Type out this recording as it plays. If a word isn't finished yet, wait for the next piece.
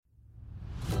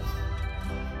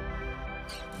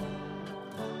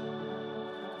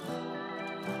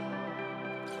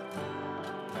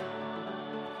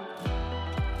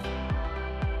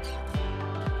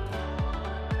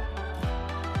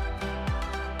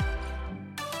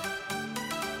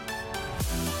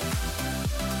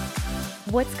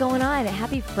What's going on?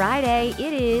 Happy Friday.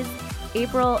 It is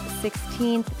April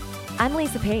 16th. I'm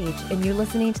Lisa Page, and you're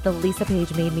listening to the Lisa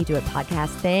Page Made Me Do It podcast.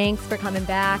 Thanks for coming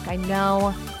back. I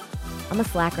know I'm a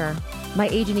slacker. My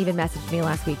agent even messaged me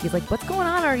last week. He's like, what's going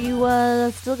on? Are you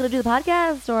still going to do the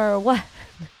podcast or what?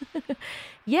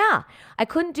 Yeah, I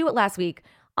couldn't do it last week.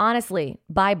 Honestly,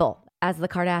 Bible, as the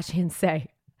Kardashians say.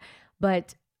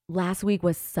 But last week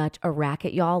was such a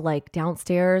racket, y'all. Like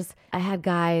downstairs, I had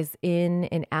guys in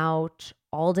and out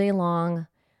all day long.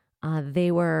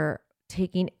 They were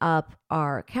taking up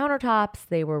our countertops.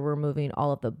 They were removing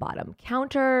all of the bottom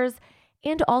counters.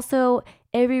 And also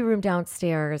every room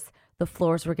downstairs, the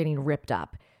floors were getting ripped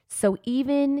up. So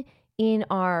even in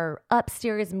our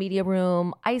upstairs media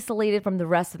room, isolated from the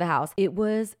rest of the house, it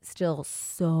was still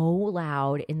so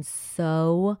loud and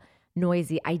so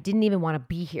noisy. I didn't even want to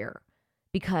be here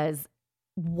because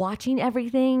watching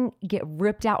everything get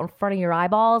ripped out in front of your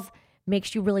eyeballs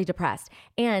makes you really depressed.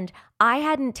 And I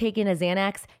hadn't taken a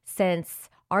Xanax since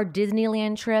our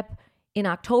Disneyland trip in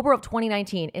October of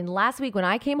 2019. And last week when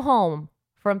I came home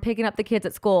from picking up the kids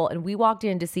at school and we walked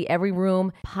in to see every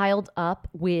room piled up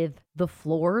with the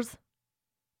floors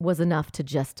was enough to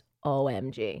just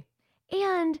OMG.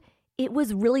 And it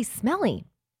was really smelly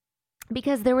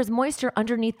because there was moisture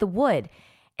underneath the wood.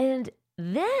 And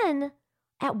then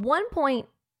at one point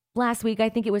last week, I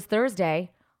think it was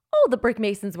Thursday, the brick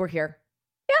masons were here.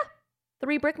 Yeah,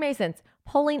 3 brick masons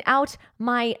pulling out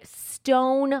my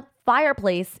stone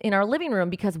fireplace in our living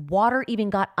room because water even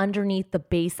got underneath the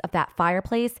base of that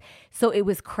fireplace. So it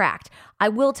was cracked. I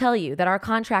will tell you that our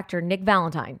contractor, Nick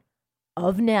Valentine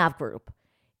of Nav Group,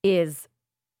 is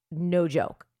no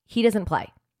joke. He doesn't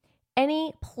play.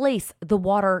 Any place the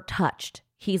water touched,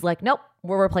 he's like, nope,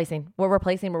 we're replacing.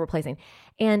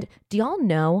 And do y'all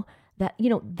know that,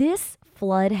 this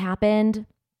flood happened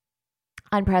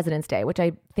on President's Day, which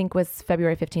I think was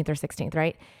February 15th or 16th,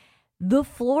 right? The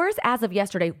floors as of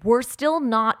yesterday were still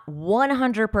not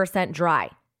 100% dry.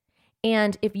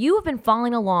 And if you have been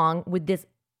following along with this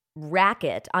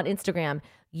racket on Instagram,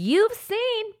 you've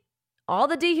seen all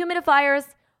the dehumidifiers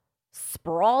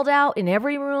sprawled out in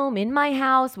every room in my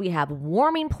house. We have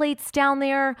warming plates down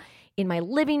there in my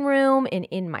living room and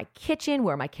in my kitchen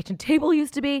where my kitchen table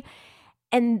used to be.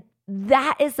 And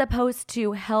that is supposed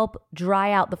to help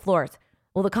dry out the floors.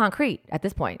 Well, the concrete at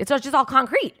this point, it's just all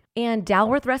concrete. And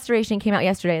Dalworth Restoration came out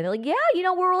yesterday and they're like,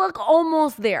 yeah, we're like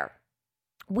almost there.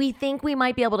 We think we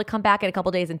might be able to come back in a couple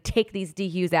days and take these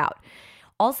dehus out.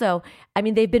 Also,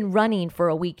 they've been running for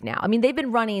a week now. They've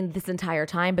been running this entire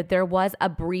time, but there was a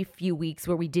brief few weeks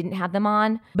where we didn't have them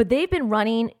on. But they've been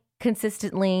running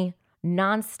consistently,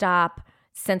 nonstop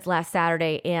since last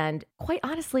Saturday. And quite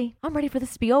honestly, I'm ready for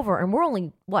this to be over. And we're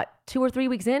only, 2 or 3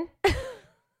 weeks in?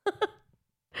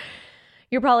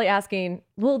 You're probably asking,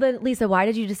 well, then, Lisa, why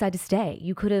did you decide to stay?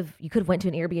 You could have went to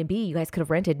an Airbnb. You guys could have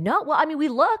rented. No, we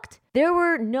looked. There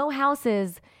were no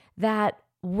houses that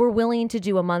were willing to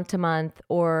do a month-to-month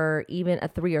or even a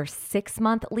 3 or 6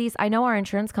 month lease. I know our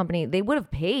insurance company, they would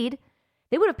have paid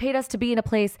us to be in a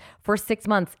place for 6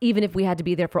 months, even if we had to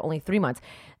be there for only 3 months.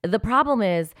 The problem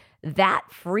is that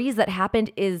freeze that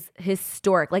happened is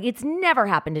historic. Like it's never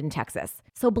happened in Texas.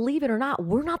 So believe it or not,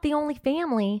 we're not the only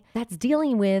family that's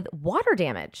dealing with water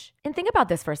damage. And think about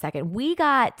this for a second. We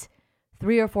got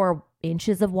 3 or 4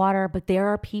 inches of water, but there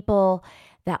are people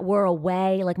that were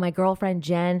away. Like my girlfriend,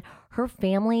 Jen, her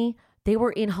family, they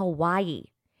were in Hawaii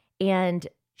and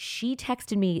she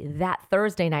texted me that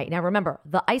Thursday night. Now remember,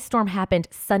 the ice storm happened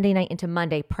Sunday night into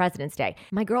Monday, President's Day.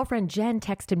 My girlfriend Jen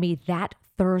texted me that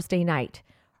Thursday night.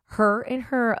 Her and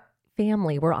her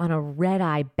family were on a red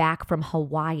eye back from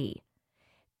Hawaii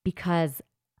because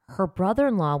her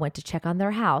brother-in-law went to check on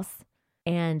their house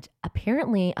and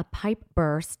apparently a pipe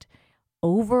burst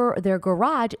over their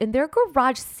garage and their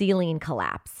garage ceiling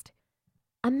collapsed.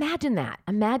 Imagine that.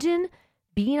 Imagine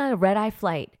being on a red eye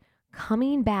flight,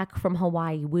 coming back from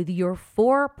Hawaii with your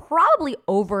 4 probably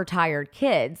overtired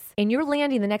kids, and you're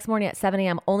landing the next morning at 7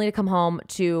 a.m. only to come home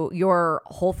to your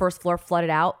whole first floor flooded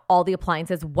out, all the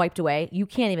appliances wiped away. You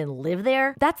can't even live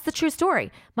there. That's the true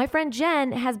story. My friend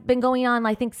Jen has been going on,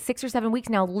 I think 6 or 7 weeks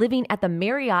now, living at the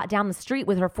Marriott down the street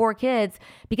with her 4 kids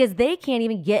because they can't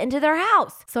even get into their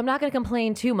house. So I'm not going to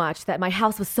complain too much that my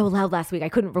house was so loud last week I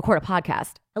couldn't record a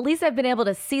podcast. At least I've been able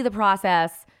to see the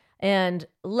process. And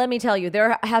let me tell you,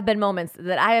 there have been moments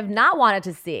that I have not wanted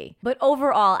to see. But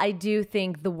overall, I do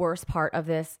think the worst part of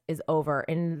this is over.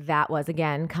 And that was,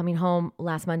 again, coming home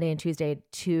last Monday and Tuesday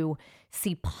to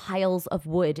see piles of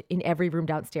wood in every room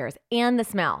downstairs and the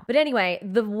smell. But anyway,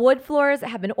 the wood floors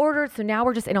have been ordered. So now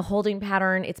we're just in a holding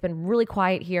pattern. It's been really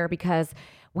quiet here because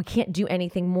we can't do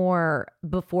anything more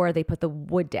before they put the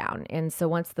wood down. And so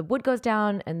once the wood goes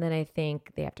down, and then I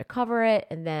think they have to cover it,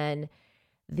 and then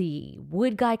the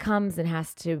wood guy comes and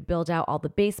has to build out all the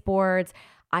baseboards.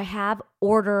 I have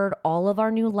ordered all of our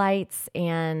new lights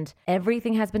and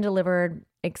everything has been delivered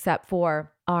except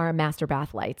for our master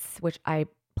bath lights, which I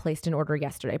placed an order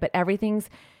yesterday. But everything's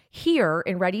here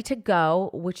and ready to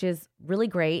go, which is really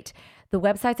great. The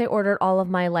websites I ordered all of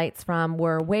my lights from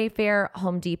were Wayfair,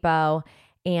 Home Depot,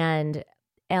 and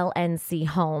LNC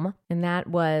Home. And that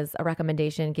was a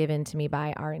recommendation given to me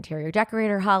by our interior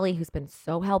decorator, Holly, who's been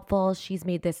so helpful. She's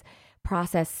made this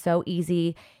process so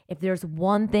easy. If there's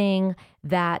one thing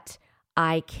that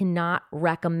I cannot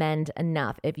recommend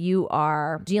enough, if you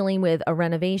are dealing with a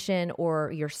renovation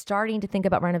or you're starting to think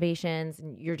about renovations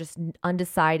and you're just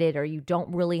undecided or you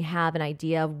don't really have an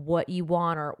idea of what you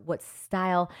want or what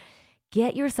style,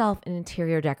 get yourself an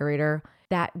interior decorator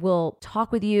that will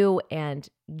talk with you and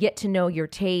get to know your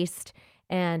taste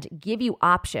and give you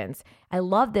options. I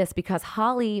love this because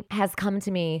Holly has come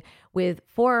to me with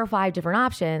 4 or 5 different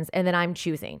options and then I'm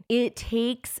choosing. It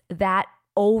takes that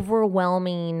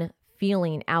overwhelming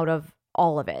feeling out of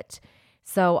all of it.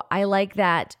 So I like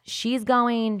that she's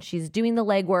doing the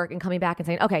legwork and coming back and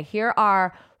saying, okay, here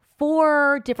are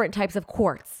 4 different types of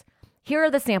quartz. Here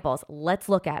are the samples. Let's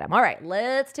look at them. All right,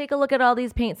 let's take a look at all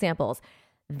these paint samples.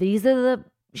 These are the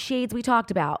shades we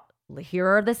talked about. Here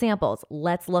are the samples.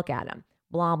 Let's look at them.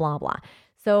 Blah, blah, blah.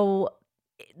 So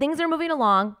things are moving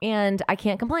along and I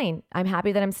can't complain. I'm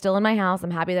happy that I'm still in my house.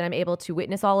 I'm happy that I'm able to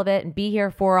witness all of it and be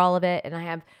here for all of it. And I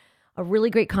have a really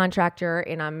great contractor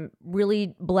and I'm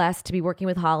really blessed to be working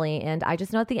with Holly. And I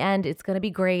just know at the end, it's going to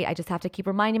be great. I just have to keep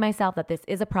reminding myself that this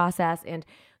is a process and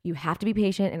you have to be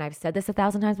patient. And I've said this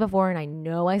 1,000 times before, and I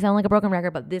know I sound like a broken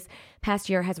record, but this past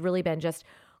year has really been just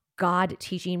God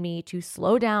teaching me to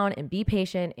slow down and be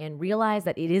patient and realize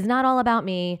that it is not all about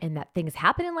me and that things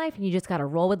happen in life and you just got to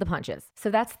roll with the punches.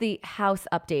 So that's the house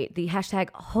update, the hashtag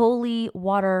Holy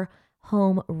Water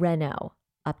Home Reno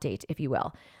update, if you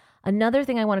will. Another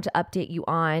thing I wanted to update you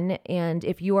on, and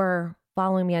if you are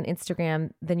following me on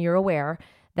Instagram, then you're aware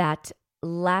that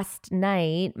last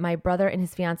night, my brother and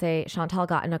his fiance, Chantal,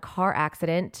 got in a car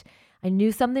accident. I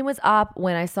knew something was up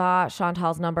when I saw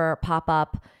Chantal's number pop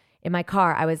up in my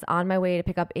car. I was on my way to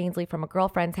pick up Ainsley from a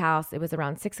girlfriend's house. It was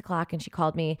around 6 o'clock and she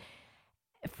called me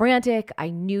frantic. I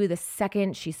knew the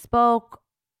second she spoke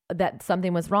that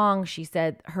something was wrong. She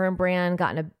said her and Bran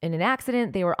got in an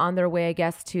accident. They were on their way, I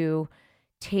guess, to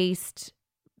taste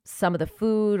some of the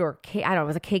food or cake. I don't know, it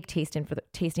was a cake tasting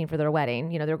for their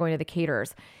wedding. You know, they were going to the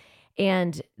caterers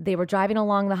and they were driving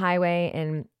along the highway.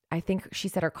 And I think she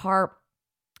said her car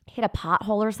hit a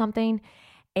pothole or something.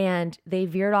 And they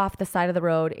veered off the side of the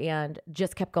road and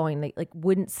just kept going. They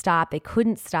wouldn't stop. They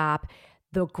couldn't stop.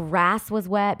 The grass was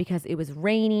wet because it was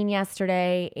raining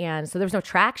yesterday. And so there was no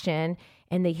traction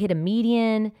and they hit a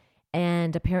median.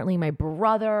 And apparently my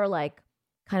brother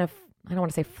kind of, I don't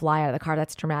want to say fly out of the car.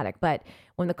 That's dramatic. But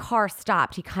when the car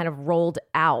stopped, he kind of rolled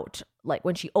out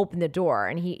when she opened the door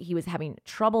and he was having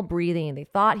trouble breathing. They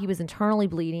thought he was internally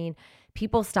bleeding.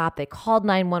 People stopped. They called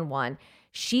 911.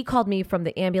 She called me from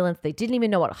the ambulance. They didn't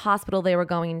even know what hospital they were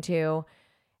going to.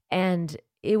 And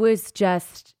it was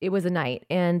a night.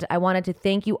 And I wanted to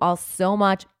thank you all so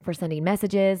much for sending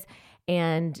messages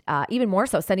and even more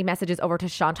so sending messages over to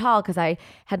Chantal because I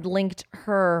had linked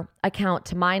her account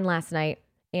to mine last night.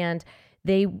 And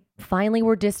they finally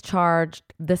were discharged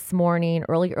this morning,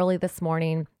 early this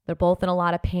morning. They're both in a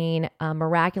lot of pain.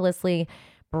 Miraculously,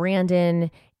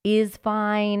 Brandon is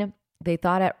fine. They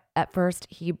thought at first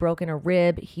he broken a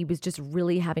rib. He was just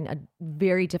really having a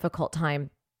very difficult time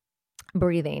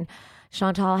breathing.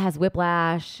 Chantal has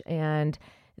whiplash and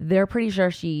they're pretty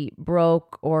sure she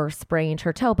broke or sprained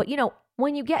her toe. But you know,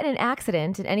 when you get in an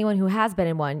accident, and anyone who has been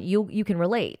in one, you can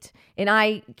relate. And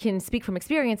I can speak from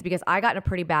experience because I got in a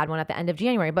pretty bad one at the end of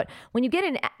January. But when you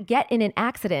get in an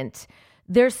accident,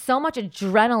 there's so much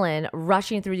adrenaline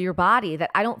rushing through your body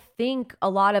that I don't think a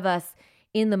lot of us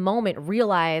in the moment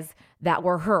realize that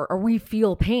we're hurt or we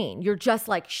feel pain. You're just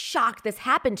shocked this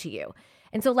happened to you.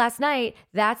 And so last night,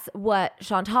 that's what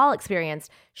Chantal experienced.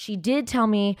 She did tell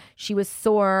me she was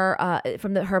sore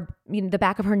from the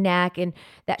back of her neck and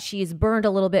that she's burned a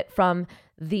little bit from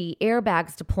the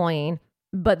airbags deploying.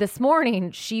 But this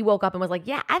morning, she woke up and was like,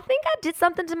 yeah, I think I did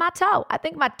something to my toe. I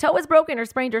think my toe is broken or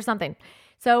sprained or something.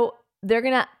 So they're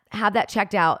going to have that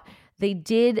checked out. They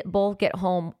did both get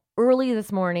home early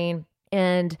this morning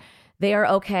and they are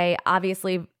okay.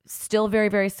 Obviously, still very,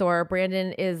 very sore.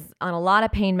 Brandon is on a lot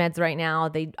of pain meds right now.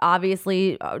 They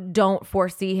obviously don't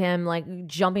foresee him like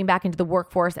jumping back into the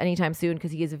workforce anytime soon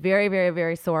because he is very, very,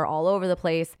 very sore all over the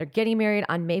place. They're getting married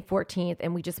on May 14th,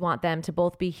 and we just want them to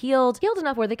both be healed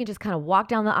enough where they can just kind of walk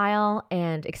down the aisle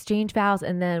and exchange vows,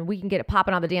 and then we can get it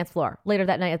popping on the dance floor later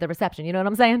that night at the reception. You know what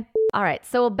I'm saying? All right,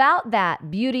 so about that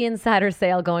Beauty Insider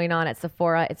sale going on at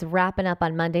Sephora, it's wrapping up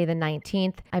on Monday the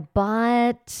 19th. I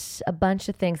bought a bunch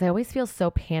of things. I always feel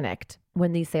so panicked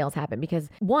when these sales happen because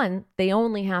one, they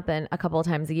only happen a couple of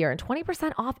times a year, and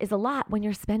 20% off is a lot when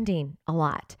you're spending a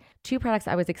lot. Two products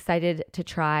I was excited to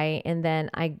try, and then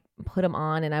I put them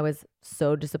on and I was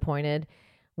so disappointed,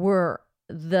 were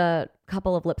the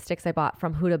couple of lipsticks I bought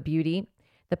from Huda Beauty,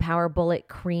 the Power Bullet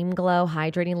Cream Glow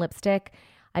Hydrating Lipstick.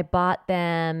 I bought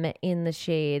them in the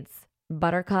shades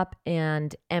Buttercup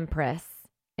and Empress,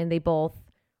 and they both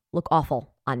look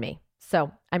awful on me.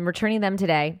 So I'm returning them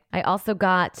today. I also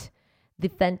got the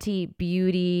Fenty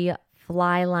Beauty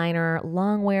Fly Liner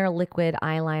Longwear Liquid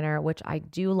Eyeliner, which I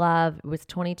do love. It was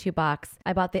 $22.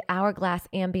 I bought the Hourglass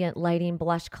Ambient Lighting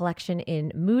Blush Collection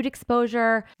in Mood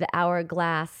Exposure, the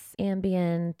Hourglass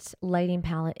Ambient Lighting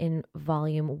Palette in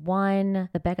Volume 1,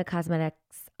 the Becca Cosmetics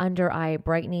Under Eye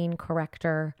Brightening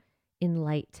Corrector in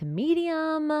light to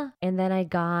medium. And then I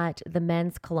got the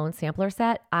men's cologne sampler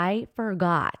set. I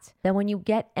forgot that when you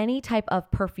get any type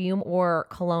of perfume or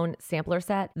cologne sampler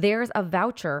set, there's a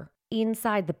voucher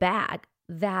inside the bag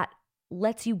that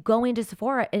lets you go into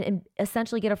Sephora and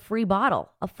essentially get a free bottle,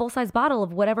 a full-size bottle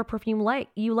of whatever perfume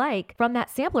you like from that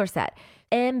sampler set.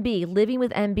 MB, Living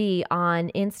with MB on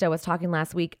Insta was talking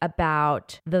last week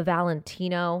about the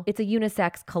Valentino. It's a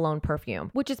unisex cologne perfume,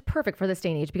 which is perfect for this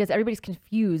day and age because everybody's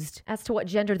confused as to what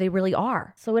gender they really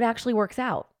are. So it actually works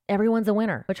out. Everyone's a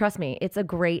winner. But trust me, it's a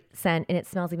great scent and it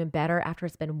smells even better after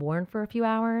it's been worn for a few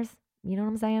hours. You know what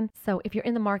I'm saying? So if you're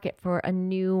in the market for a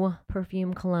new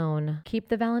perfume cologne, keep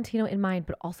the Valentino in mind,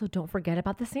 but also don't forget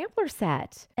about the sampler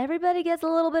set. Everybody gets a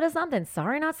little bit of something.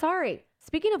 Sorry, not sorry.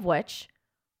 Speaking of which,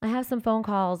 I have some phone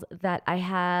calls that I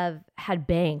have had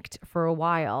banked for a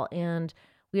while, and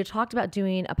we had talked about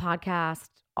doing a podcast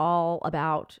all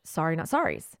about sorry, not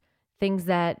sorries, things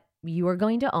that you are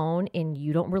going to own and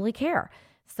you don't really care.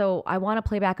 So I want to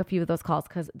play back a few of those calls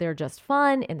because they're just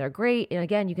fun and they're great. And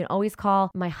again, you can always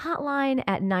call my hotline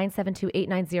at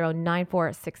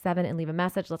 972-890-9467 and leave a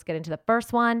message. Let's get into the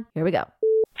first one. Here we go.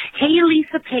 Hey,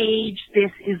 Lisa Page.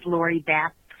 This is Lori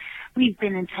Beth. We've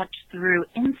been in touch through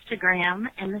Instagram,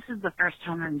 and this is the first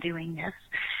time I'm doing this.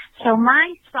 So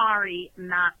my sorry,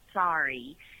 not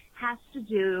sorry has to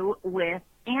do with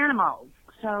animals.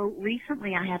 So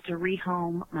recently I had to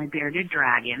rehome my bearded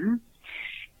dragon.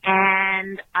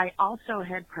 And I also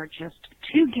had purchased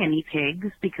 2 guinea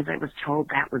pigs because I was told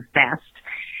that was best.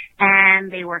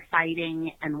 And they were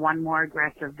fighting and one more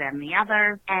aggressive than the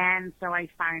other. And so I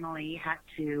finally had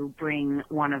to bring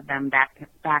one of them back to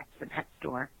the pet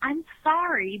store. I'm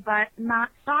sorry, but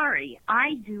not sorry.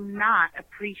 I do not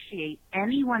appreciate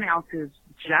anyone else's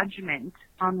judgment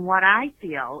on what I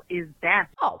feel is best.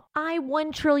 Oh, I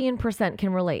 1,000,000,000%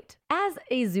 can relate. As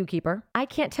a zookeeper, I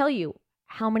can't tell you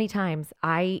how many times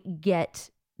I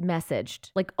get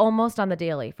messaged, like almost on the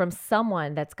daily, from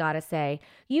someone that's got to say,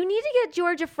 you need to get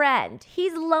George a friend.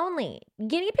 He's lonely.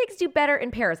 Guinea pigs do better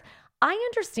in pairs. I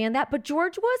understand that, but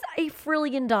George was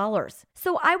 $1,000,000,000.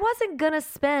 So I wasn't going to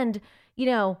spend,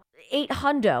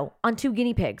 $800 on 2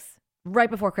 guinea pigs right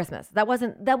before Christmas. That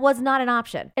was not an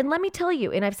option. And let me tell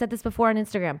you, and I've said this before on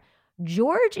Instagram,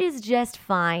 George is just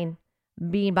fine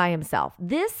being by himself.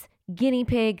 This guinea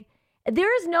pig,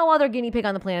 there is no other guinea pig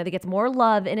on the planet that gets more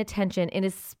love and attention and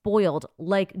is spoiled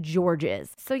like George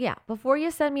is. So yeah, before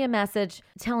you send me a message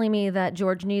telling me that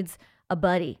George needs a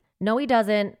buddy, no, he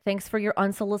doesn't. Thanks for your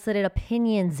unsolicited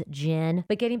opinions, Jen.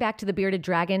 But getting back to the bearded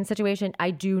dragon situation,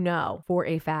 I do know for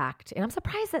a fact, and I'm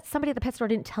surprised that somebody at the pet store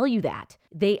didn't tell you that.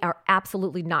 They are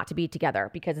absolutely not to be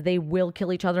together because they will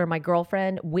kill each other. My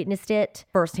girlfriend witnessed it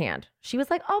firsthand. She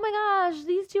was like, oh my gosh,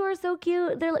 these two are so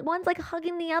cute. They're like, one's like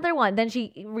hugging the other one. Then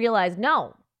she realized,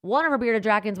 no, one of her bearded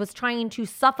dragons was trying to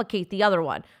suffocate the other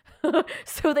one.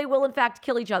 So they will in fact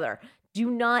kill each other. Do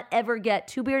not ever get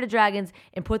 2 bearded dragons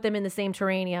and put them in the same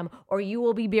terrarium, or you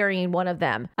will be burying one of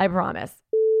them. I promise.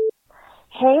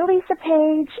 Hey, Lisa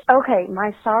Page. Okay,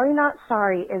 my sorry not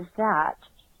sorry is that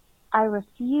I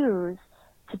refuse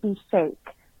to be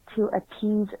fake to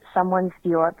appease someone's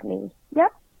view of me.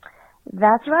 Yep,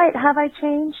 that's right. Have I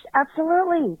changed?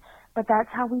 Absolutely. But that's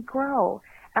how we grow,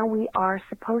 and we are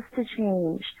supposed to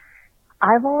change.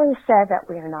 I've always said that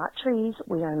we are not trees.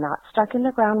 We are not stuck in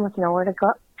the ground with nowhere to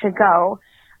go.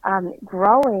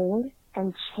 Growing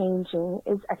and changing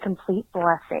is a complete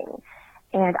blessing.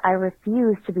 And I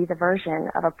refuse to be the version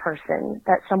of a person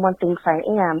that someone thinks I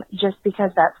am just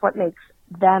because that's what makes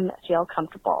them feel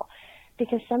comfortable.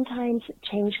 Because sometimes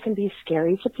change can be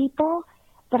scary to people,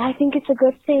 but I think it's a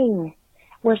good thing.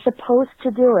 We're supposed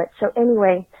to do it. So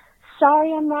anyway,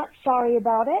 sorry I'm not sorry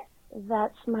about it.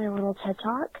 That's my little TED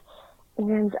Talk.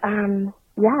 And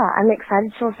yeah, I'm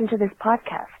excited to listen to this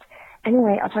podcast.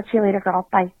 Anyway, I'll talk to you later, girl.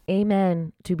 Bye.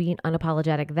 Amen to being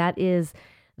unapologetic. That is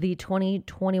the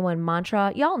 2021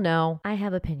 mantra. Y'all know I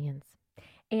have opinions.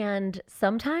 And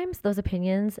sometimes those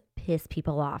opinions piss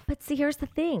people off. But see, here's the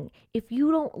thing. If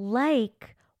you don't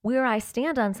like where I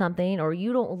stand on something, or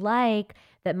you don't like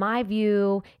that my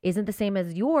view isn't the same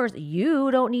as yours, you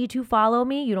don't need to follow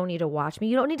me. You don't need to watch me.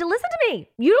 You don't need to listen to me.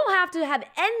 You don't have to have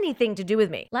anything to do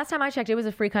with me. Last time I checked, it was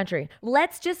a free country.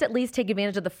 Let's just at least take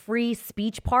advantage of the free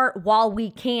speech part while we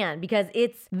can, because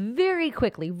it's very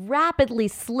quickly, rapidly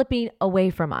slipping away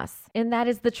from us. And that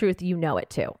is the truth. You know it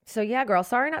too. So yeah, girl,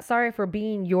 sorry, not sorry for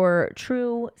being your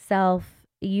true self.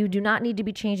 You do not need to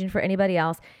be changing for anybody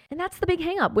else. And that's the big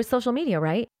hang up with social media,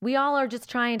 right? We all are just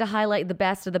trying to highlight the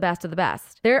best of the best of the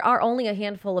best. There are only a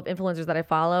handful of influencers that I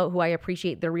follow who I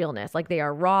appreciate their realness. Like, they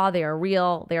are raw, they are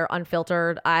real, they are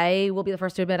unfiltered. I will be the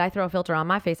first to admit I throw a filter on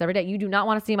my face every day. You do not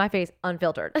want to see my face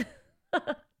unfiltered.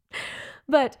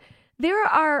 But there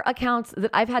are accounts that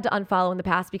I've had to unfollow in the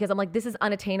past because I'm like, this is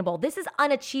unattainable. This is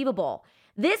unachievable.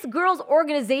 This girl's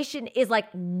organization is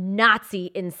like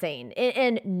Nazi insane.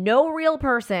 And no real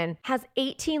person has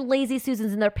 18 Lazy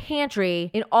Susans in their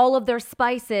pantry, and all of their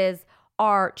spices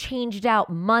are changed out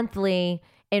monthly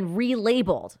and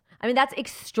relabeled. I mean, that's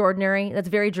extraordinary. That's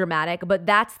very dramatic, but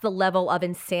that's the level of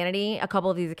insanity. A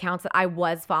couple of these accounts that I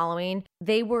was following,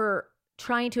 they were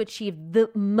trying to achieve the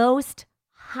most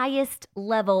highest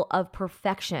level of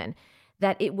perfection,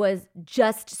 that it was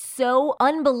just so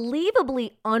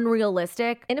unbelievably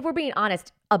unrealistic. And if we're being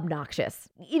honest, obnoxious.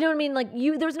 You know what I mean? Like,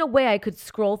 there's no way I could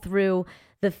scroll through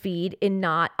the feed and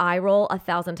not eye roll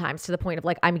 1,000 times to the point of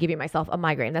like, I'm giving myself a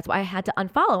migraine. That's why I had to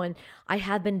unfollow. And I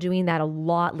have been doing that a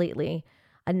lot lately.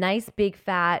 A nice big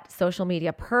fat social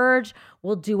media purge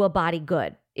will do a body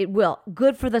good. It will.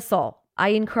 Good for the soul. I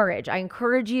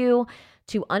encourage you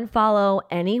to unfollow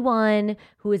anyone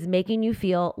who is making you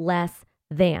feel less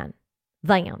than.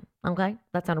 Okay?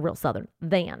 That sounded real Southern.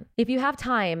 If you have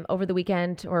time over the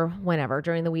weekend or whenever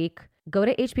during the week, go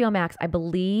to HBO Max. I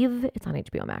believe it's on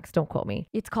HBO Max. Don't quote me.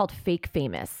 It's called Fake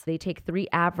Famous. They take 3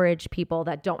 average people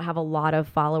that don't have a lot of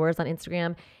followers on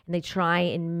Instagram, and they try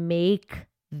and make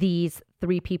these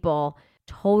 3 people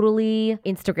totally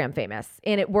Instagram famous.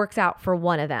 And it works out for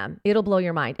one of them. It'll blow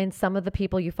your mind. And some of the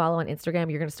people you follow on Instagram,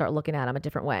 you're going to start looking at them a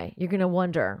different way. You're going to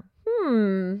wonder,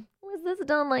 was this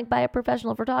done like by a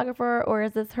professional photographer, or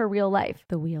is this her real life?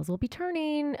 The wheels will be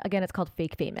turning. Again, it's called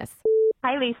Fake Famous.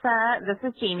 Hi, Lisa. This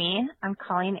is Jamie. I'm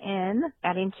calling in,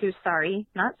 adding to sorry,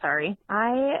 not sorry.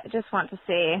 I just want to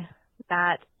say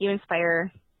that you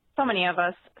inspire so many of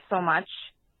us so much.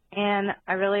 And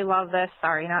I really love this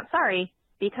sorry, not sorry,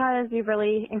 because you've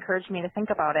really encouraged me to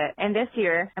think about it. And this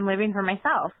year, I'm living for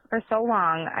myself. For so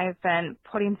long, I've been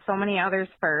putting so many others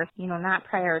first, not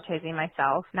prioritizing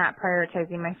myself, not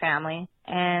prioritizing my family.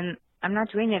 And I'm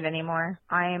not doing it anymore.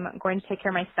 I'm going to take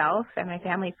care of myself and my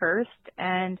family first.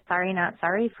 And sorry, not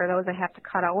sorry for those I have to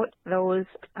cut out, those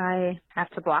I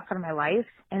have to block out of my life,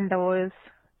 and those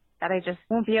that I just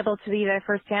won't be able to be there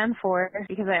firsthand for,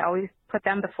 because I always put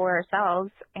them before ourselves,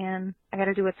 and I got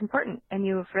to do what's important. And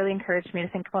you've really encouraged me to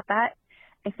think about that.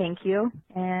 I thank you.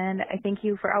 And I thank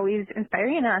you for always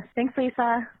inspiring us. Thanks,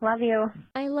 Lisa. Love you.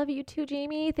 I love you too,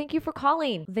 Jamie. Thank you for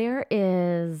calling. There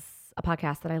is a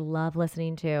podcast that I love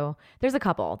listening to. There's a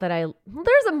couple that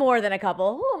there's more than a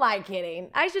couple. Who am I kidding?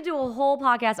 I should do a whole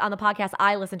podcast on the podcast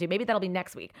I listen to. Maybe that'll be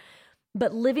next week.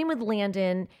 But Living with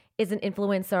Landon is an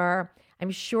influencer. I'm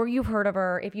sure you've heard of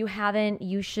her. If you haven't,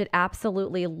 you should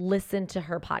absolutely listen to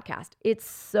her podcast. It's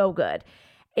so good.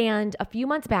 And a few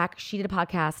months back, she did a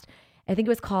podcast. I think it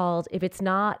was called If It's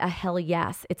Not a Hell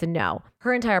Yes, It's a No.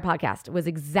 Her entire podcast was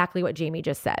exactly what Jamie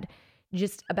just said.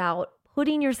 Just about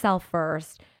putting yourself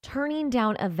first, turning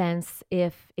down events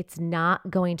if it's not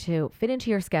going to fit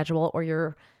into your schedule, or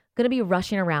you're going to be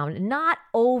rushing around, not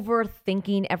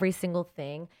overthinking every single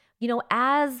thing.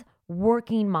 As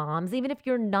working moms, even if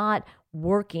you're not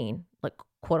working, like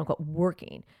quote unquote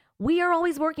working, we are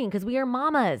always working because we are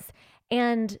mamas,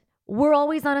 and we're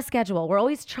always on a schedule. We're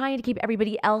always trying to keep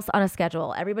everybody else on a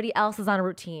schedule. Everybody else is on a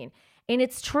routine. And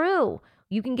it's true.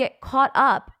 You can get caught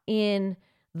up in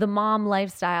the mom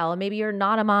lifestyle. And maybe you're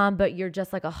not a mom, but you're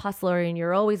just like a hustler and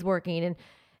you're always working, and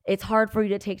it's hard for you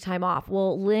to take time off.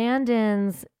 Well,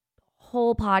 Landon's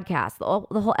whole podcast,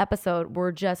 the whole episode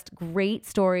were just great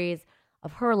stories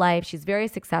of her life. She's very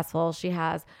successful. She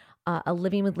has a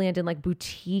Living with Landon like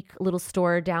boutique little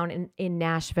store down in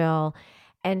Nashville,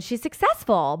 and she's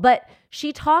successful, but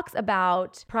she talks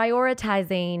about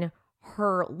prioritizing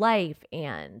her life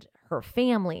and her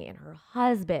family and her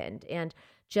husband and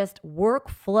just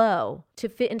workflow to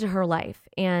fit into her life.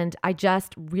 And I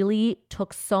just really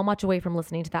took so much away from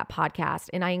listening to that podcast.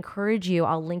 And I encourage you,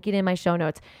 I'll link it in my show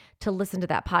notes, to listen to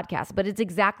that podcast. But it's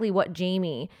exactly what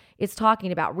Jamie is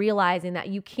talking about, realizing that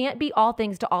you can't be all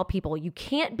things to all people. You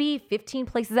can't be 15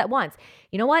 places at once.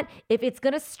 You know what? If it's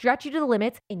going to stretch you to the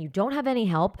limits and you don't have any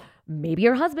help, maybe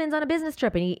your husband's on a business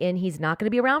trip and he's not going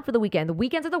to be around for the weekend. The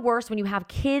weekends are the worst when you have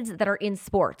kids that are in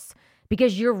sports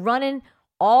because you're running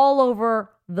all over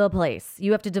the place.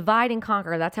 You have to divide and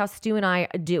conquer. That's how Stu and I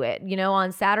do it. You know,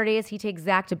 on Saturdays, he takes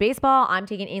Zach to baseball. I'm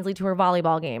taking Ainsley to her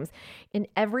volleyball games. In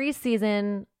every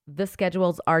season, the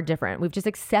schedules are different. We've just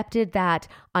accepted that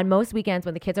on most weekends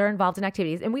when the kids are involved in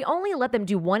activities, and we only let them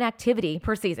do one activity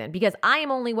per season because I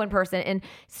am only one person and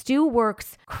Stu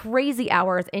works crazy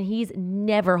hours and he's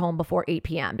never home before 8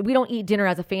 p.m. We don't eat dinner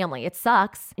as a family. It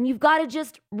sucks. And you've got to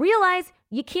just realize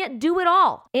you can't do it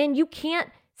all and you can't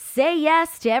say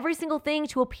yes to every single thing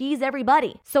to appease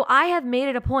everybody. So I have made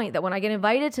it a point that when I get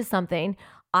invited to something,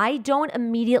 I don't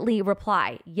immediately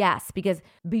reply yes, because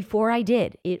before I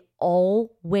did, it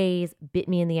always bit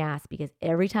me in the ass because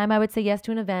every time I would say yes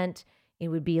to an event, it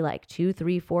would be like 2,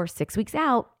 3, 4, 6 weeks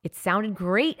out. It sounded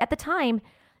great at the time.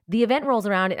 The event rolls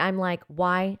around and I'm like,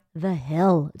 why the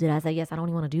hell did I say yes? I don't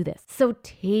even want to do this. So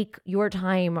take your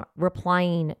time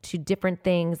replying to different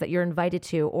things that you're invited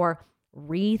to, or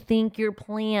rethink your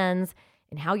plans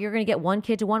and how you're going to get one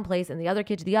kid to one place and the other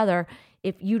kid to the other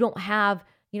if you don't have,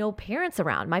 parents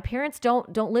around. My parents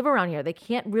don't live around here. They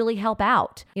can't really help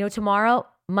out. Tomorrow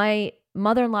my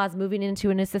mother-in-law is moving into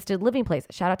an assisted living place.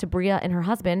 Shout out to Bria and her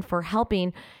husband for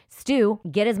helping Stu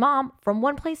get his mom from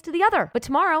one place to the other. But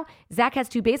tomorrow, Zach has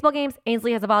 2 baseball games.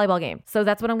 Ainsley has a volleyball game. So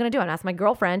that's what I'm going to do. I'm going to ask my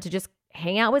girlfriend to just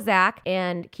hang out with Zach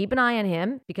and keep an eye on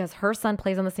him because her son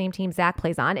plays on the same team Zach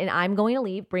plays on. And I'm going to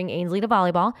leave, bring Ainsley to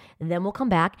volleyball, and then we'll come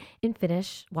back and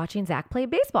finish watching Zach play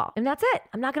baseball. And that's it.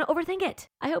 I'm not going to overthink it.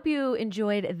 I hope you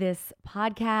enjoyed this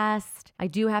podcast. I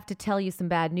do have to tell you some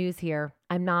bad news here.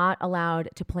 I'm not allowed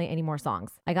to play any more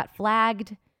songs. I got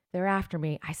flagged. They're after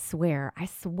me. I swear.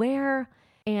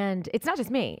 And it's not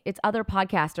just me. It's other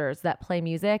podcasters that play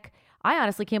music. I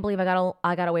honestly can't believe I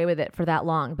got away with it for that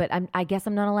long, but I guess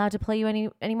I'm not allowed to play you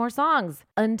any more songs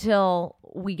until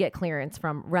we get clearance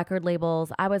from record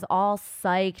labels. I was all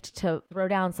psyched to throw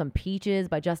down some Peaches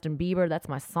by Justin Bieber. That's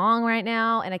my song right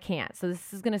now, and I can't. So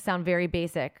this is going to sound very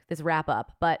basic, this wrap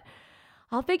up, but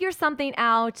I'll figure something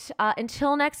out.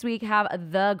 Until next week, have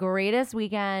the greatest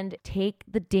weekend. Take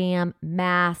the damn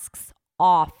masks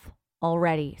off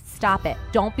already. Stop it.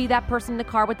 Don't be that person in the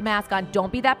car with the mask on.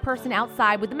 Don't be that person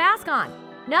outside with the mask on.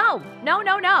 No.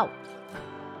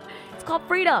 It's called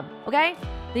freedom, okay?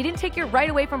 They didn't take your right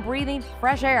away from breathing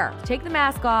fresh air. Take the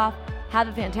mask off. Have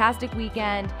a fantastic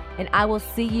weekend, and I will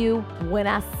see you when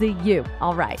I see you.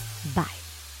 All right. Bye.